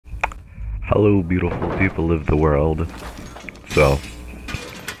Hello, beautiful people of the world. So,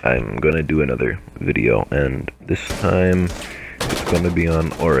 I'm gonna do another video, and this time it's gonna be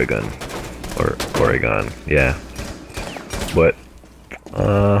on Oregon. Or Oregon, yeah. But,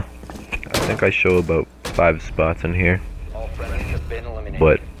 I think I show about 5 spots in here.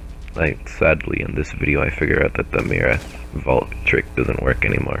 But, like, sadly in this video I figure out that the Mira vault trick doesn't work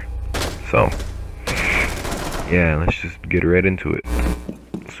anymore. So, yeah, let's just get right into it.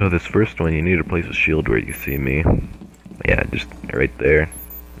 So this first one, you need to place a shield where you see me. Yeah, just right there.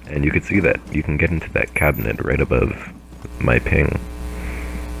 And you can see that you can get into that cabinet right above my ping.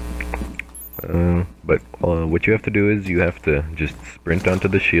 But what you have to do is you have to just sprint onto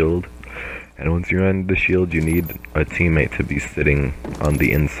the shield. And once you're on the shield, you need a teammate to be sitting on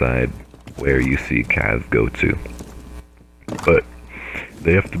the inside where you see Cav go to. But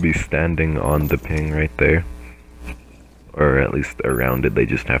they have to be standing on the ping right there. Or at least around it, they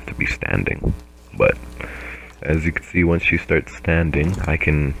just have to be standing. But as you can see, once you start standing, I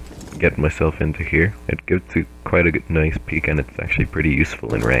can get myself into here. It gives you quite a nice peek, and it's actually pretty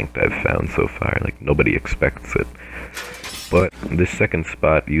useful in ranked, I've found so far. Like, nobody expects it. But this second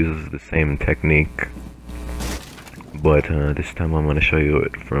spot uses the same technique, but this time I'm going to show you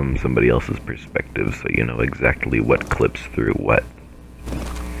it from somebody else's perspective, so you know exactly what clips through what.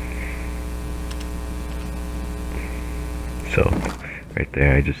 So, right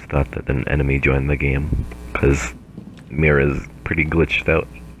there, I just thought that an enemy joined the game, because Mira's pretty glitched out,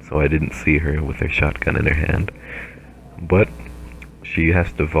 so I didn't see her with her shotgun in her hand. But she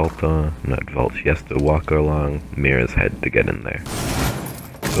has to she has to walk along Mira's head to get in there.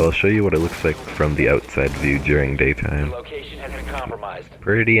 So I'll show you what it looks like from the outside view during daytime. Location has been compromised.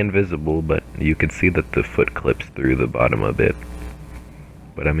 Pretty invisible, but you can see that the foot clips through the bottom a bit.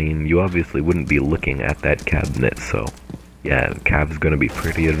 But I mean, you obviously wouldn't be looking at that cabinet, so yeah, Cav's gonna be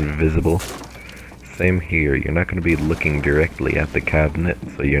pretty invisible. Same here, you're not gonna be looking directly at the cabinet,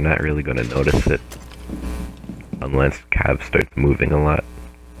 so you're not really gonna notice it. Unless Cav starts moving a lot.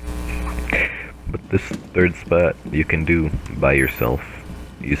 But this third spot, you can do by yourself.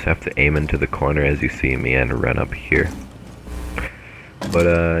 You just have to aim into the corner as you see me and run up here.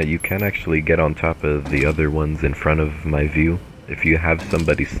 But you can actually get on top of the other ones in front of my view if you have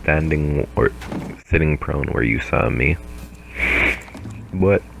somebody standing or sitting prone where you saw me.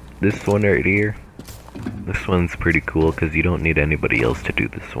 But this one right here, this one's pretty cool because you don't need anybody else to do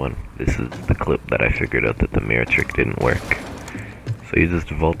this one. This is the clip that I figured out that the mirror trick didn't work. So you just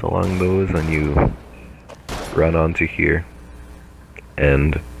vault along those and you run onto here.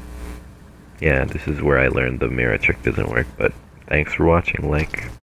 And yeah, this is where I learned the mirror trick doesn't work. But thanks for watching, like.